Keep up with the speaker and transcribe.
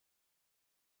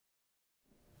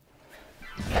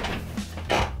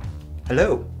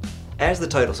Hello! As the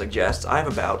title suggests, I have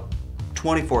about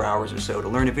 24 hours or so to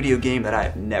learn a video game that I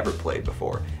have never played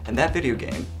before. And that video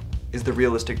game is the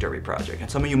Realistic Derby Project.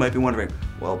 And some of you might be wondering,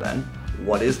 well Ben,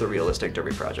 what is the Realistic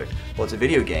Derby Project? Well, it's a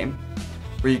video game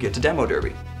where you get to demo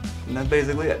derby. And that's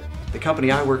basically it. The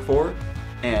company I work for,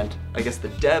 and I guess the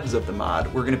devs of the mod,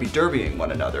 we're going to be derbying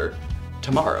one another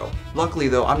tomorrow. Luckily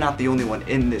though, I'm not the only one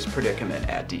in this predicament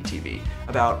at DTV.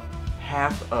 About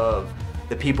half of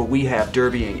the people we have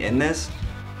derbying in this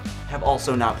have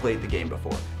also not played the game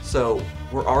before. So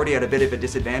we're already at a bit of a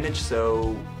disadvantage,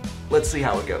 so let's see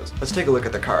how it goes. Let's take a look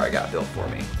at the car I got built for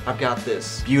me. I've got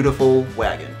this beautiful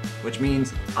wagon, which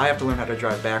means I have to learn how to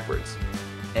drive backwards.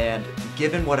 And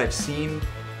given what I've seen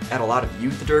at a lot of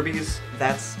youth derbies,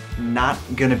 that's not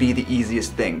gonna be the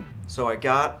easiest thing. So I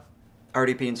got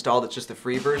RDP installed, it's just the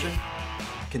free version.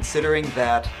 Considering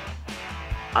that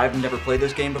I've never played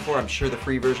this game before, I'm sure the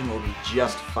free version will be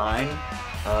just fine.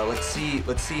 Let's see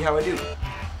how I do.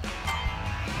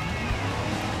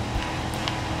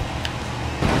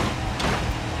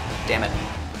 Damn it.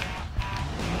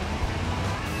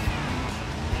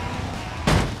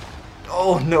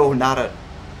 Oh no, not a...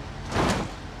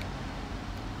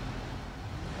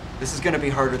 This is gonna be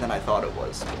harder than I thought it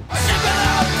was.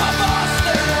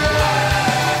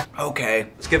 Okay,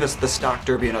 let's give us the stock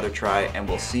derby another try and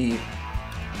we'll see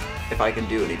if I can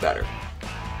do any better.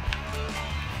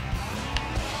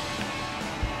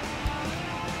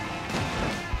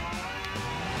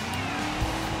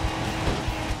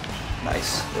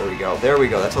 Nice, there we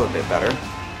go, that's a little bit better.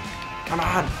 Come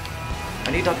on,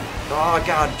 I need to, oh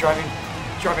god,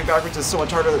 driving backwards is so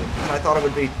much harder than I thought it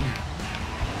would be.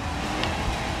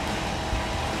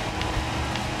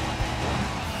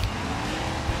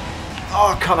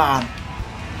 Oh, come on.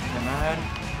 Come on.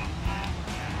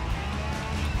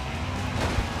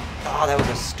 Oh, that was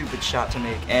a stupid shot to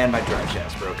make, and my drive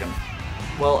shaft's broken.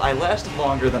 Well, I lasted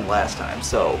longer than last time,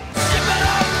 so...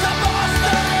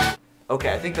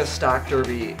 Okay, I think the stock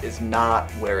derby is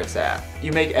not where it's at.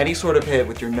 You make any sort of hit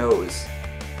with your nose,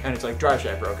 and it's like, drive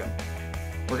shaft broken.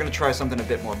 We're gonna try something a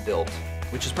bit more built,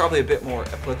 which is probably a bit more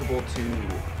applicable to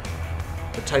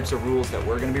the types of rules that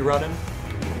we're gonna be running.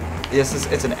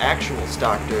 It's an actual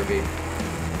stock derby.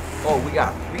 Oh, we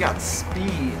got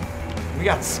speed. We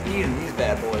got speed in these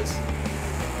bad boys.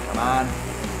 Come on,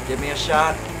 give me a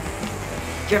shot.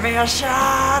 Give me a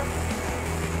shot!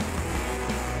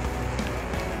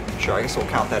 Sure, I guess we'll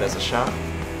count that as a shot.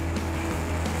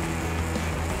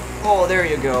 Oh, there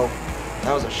you go.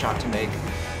 That was a shot to make.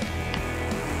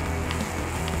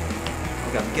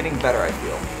 Okay, I'm getting better, I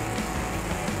feel.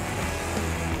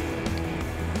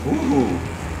 Ooh.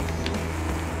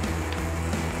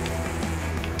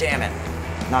 Damn it.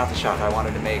 Not the shot I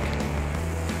wanted to make.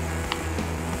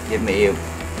 Give me you.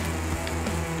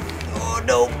 Oh,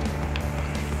 no.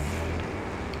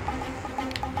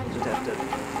 We'll just have to...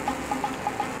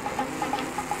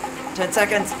 10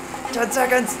 seconds! 10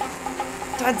 seconds!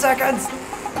 10 seconds!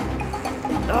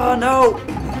 Oh, no!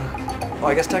 Oh,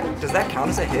 I guess does that count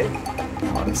as a hit?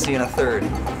 Oh, I'm seeing a third.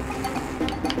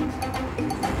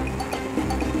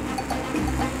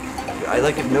 I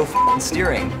like it no f***ing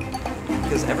steering.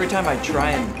 Because every time I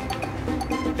try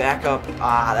and back up,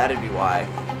 that'd be why.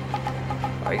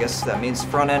 I guess that means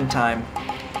front end time.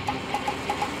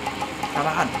 Come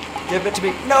on, give it to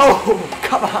me. No,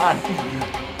 come on.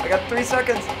 I got 3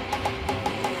 seconds.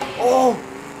 Oh.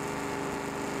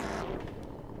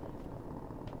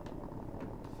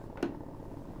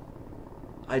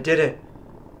 I did it.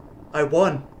 I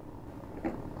won.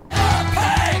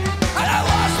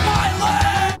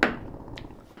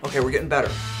 Okay, we're getting better.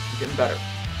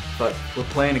 But we're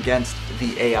playing against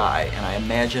the AI, and I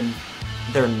imagine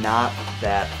they're not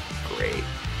that great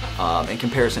in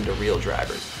comparison to real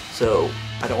drivers. So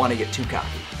I don't want to get too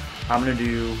cocky. I'm gonna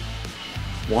do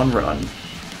one run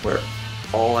where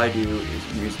all I do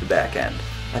is use the back end.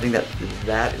 I think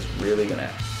that is really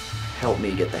gonna help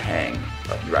me get the hang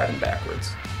of driving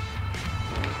backwards.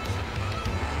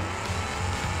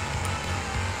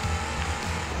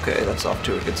 Okay, that's off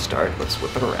to a good start. Let's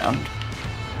whip it around.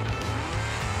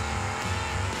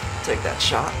 Take that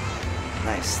shot.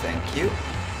 Nice, thank you.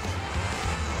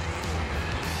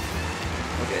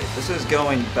 Okay, this is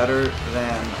going better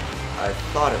than I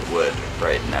thought it would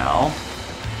right now.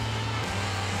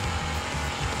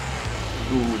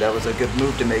 Ooh, that was a good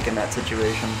move to make in that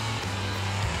situation.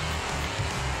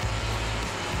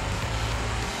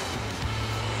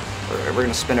 Alright, we're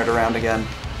gonna spin it around again.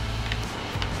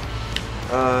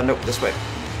 Nope, this way. I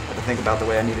have to think about the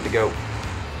way I needed to go.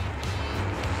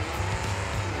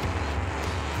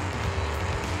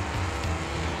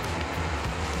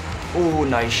 Ooh,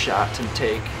 nice shot to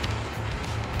take.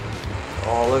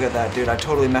 Oh, look at that, dude. I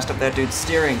totally messed up that dude's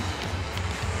steering.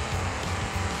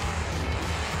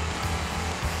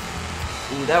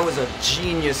 Ooh, that was a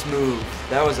genius move.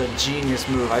 That was a genius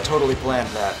move. I totally planned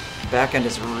that. Back end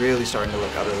is really starting to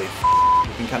look utterly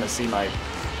You can kind of see my...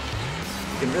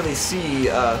 You can really see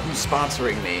who's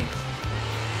sponsoring me.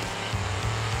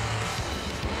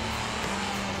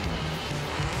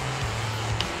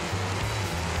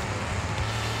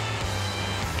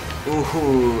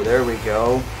 Ooh, there we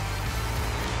go.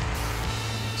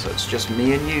 So it's just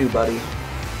me and you, buddy.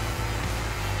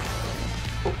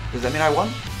 Oh, does that mean I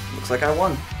won? Looks like I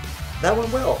won. That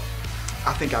went well.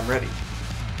 I think I'm ready.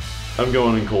 I'm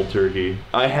going in cold turkey.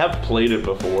 I have played it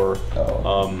before,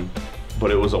 but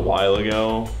it was a while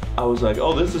ago. I was like,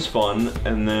 oh, this is fun,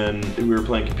 and then we were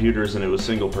playing computers and it was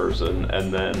single person,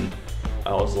 and then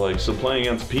I was like, so playing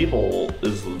against people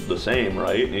is the same,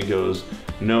 right? And he goes,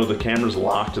 no, the camera's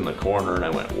locked in the corner, and I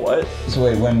went, what? So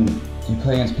wait, when you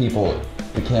play against people,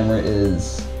 the camera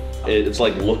is... It's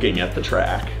like looking at the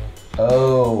track.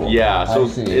 Oh, yeah, so I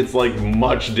see. It's like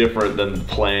much different than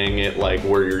playing it like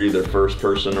where you're either first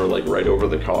person or like right over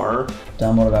the car.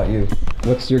 Dom, what about you?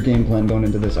 What's your game plan going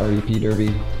into this RDP derby?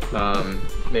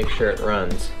 Make sure it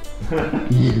runs.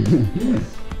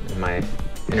 My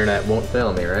internet won't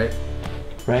fail me, right?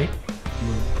 Right?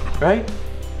 Right?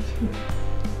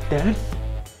 Dad?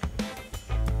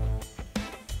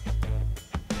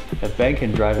 If Ben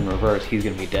can drive in reverse, he's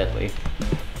gonna be deadly.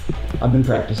 I've been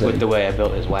practicing. With the way I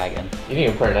built his wagon. You didn't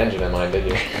even put an engine in mine, did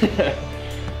you?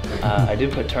 I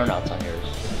did put turnouts on yours.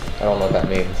 I don't know what that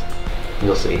means.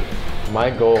 You'll see. My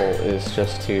goal is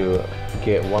just to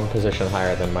get one position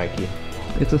higher than Mikey.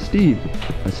 It's a Steve.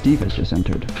 A Steve has just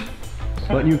entered.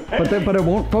 But it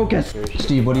won't focus.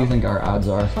 Steve, what do you think our odds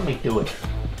are? Let me do it.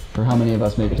 For how many of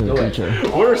us make it to the future?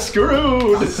 We're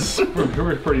screwed!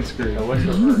 We're pretty screwed. What's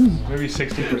reverse? Maybe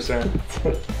 60%.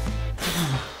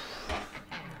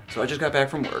 So I just got back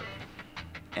from work,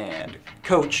 and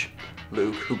Coach,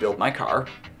 Luke, who built my car,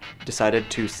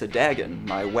 decided to sedagon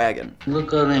my wagon.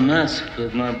 Look how they mess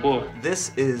with my boy.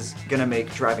 This is gonna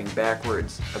make driving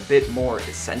backwards a bit more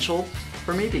essential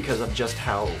for me because of just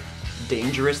how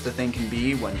dangerous the thing can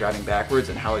be when driving backwards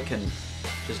and how it can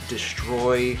just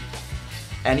destroy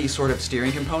any sort of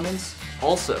steering components.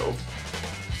 Also,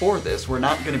 for this, we're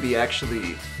not gonna be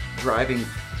actually driving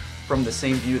from the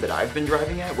same view that I've been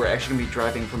driving at. We're actually gonna be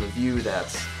driving from a view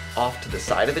that's off to the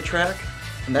side of the track,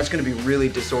 and that's gonna be really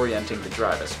disorienting to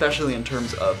drive, especially in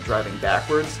terms of driving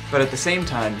backwards. But at the same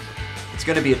time, it's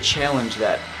gonna be a challenge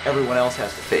that everyone else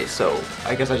has to face, so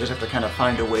I guess I just have to kind of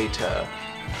find a way to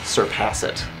surpass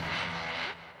it.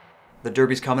 The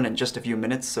derby's coming in just a few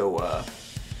minutes, so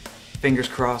fingers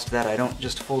crossed that I don't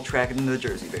just full track it into the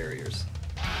Jersey barriers.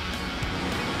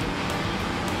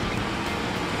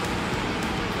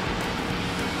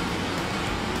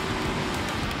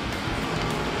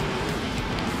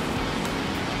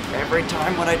 Every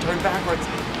time when I turn backwards.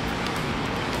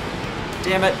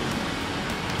 Damn it.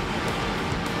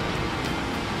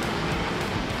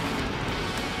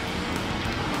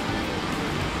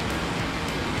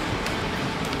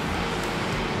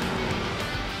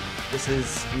 This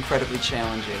is incredibly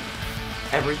challenging.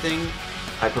 Everything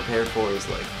I prepared for is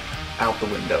like out the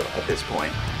window at this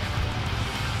point.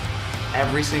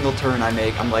 Every single turn I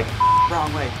make, I'm like,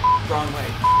 wrong way, wrong way,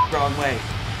 wrong way.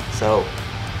 So,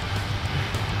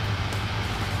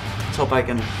 let's hope I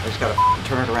just gotta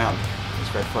turn it around.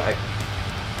 This red flag.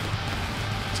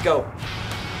 Let's go.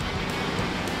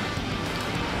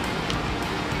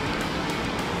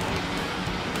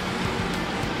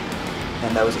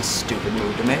 And that was a stupid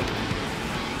move to make.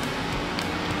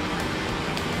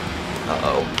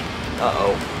 Uh-oh.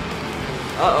 Uh-oh.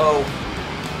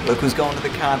 Uh-oh. Look who's going to the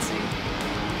consi.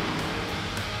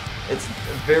 It's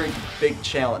a very big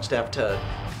challenge to have to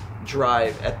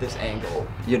drive at this angle,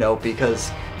 you know,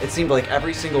 because it seemed like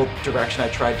every single direction I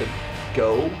tried to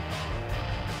go,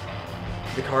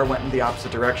 the car went in the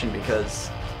opposite direction because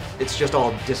it's just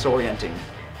all disorienting.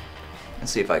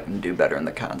 Let's see if I can do better in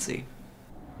the consi.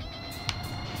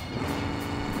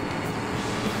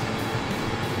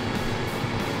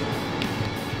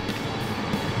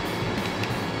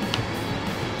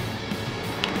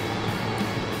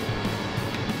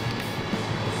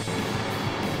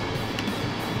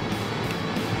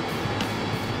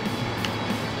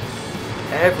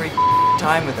 Every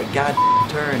time with a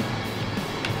turn.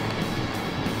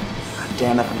 God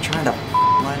damn it, I'm trying to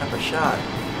line up a shot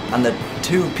on the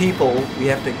two people we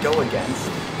have to go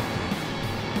against.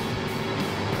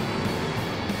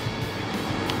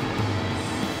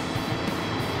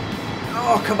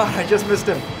 Oh, come on, I just missed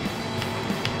him.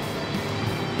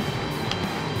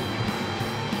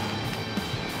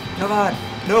 Come on.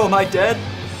 No, am I dead?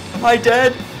 Am I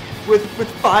dead? With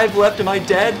 5 left, am I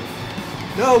dead?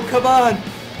 No, come on.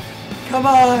 Come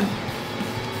on.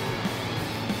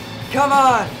 Come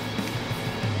on.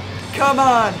 Come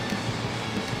on.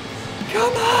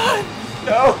 Come on.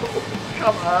 No.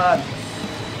 Come on.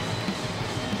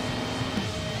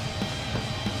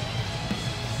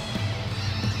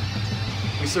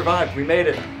 We survived. We made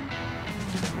it.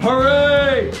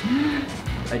 Hooray!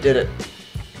 I did it.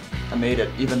 I made it,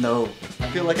 even though I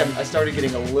feel like I started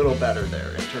getting a little better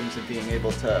there in terms of being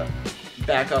able to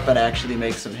back up and actually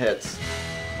make some hits.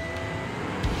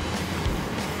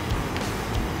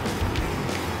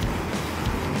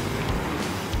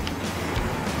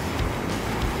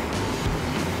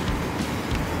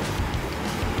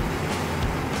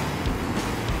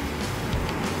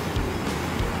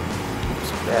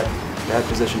 Oops, bad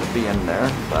position to be in there,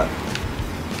 but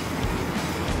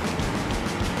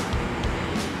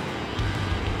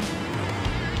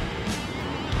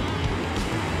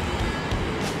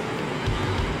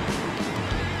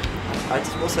I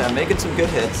just will say I'm making some good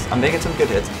hits. I'm making some good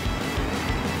hits.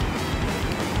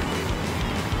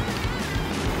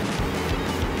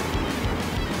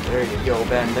 There you go,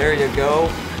 Ben. There you go.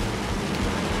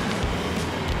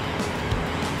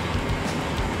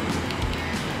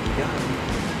 You got him.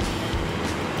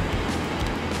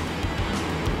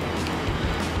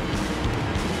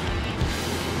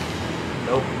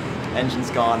 Nope.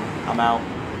 Engine's gone. I'm out.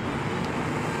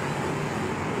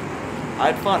 I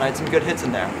had fun. I had some good hits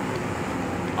in there.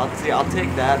 I'll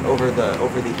take that over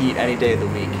the heat any day of the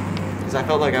week, because I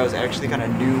felt like I was actually kind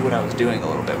of knew what I was doing a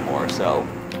little bit more, so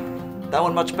that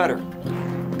one much better.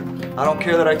 I don't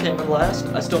care that I came in last.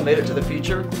 I still made it to the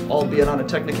feature, albeit on a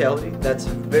technicality. That's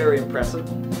very impressive.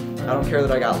 I don't care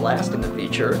that I got last in the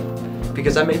feature,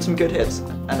 because I made some good hits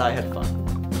and I had fun.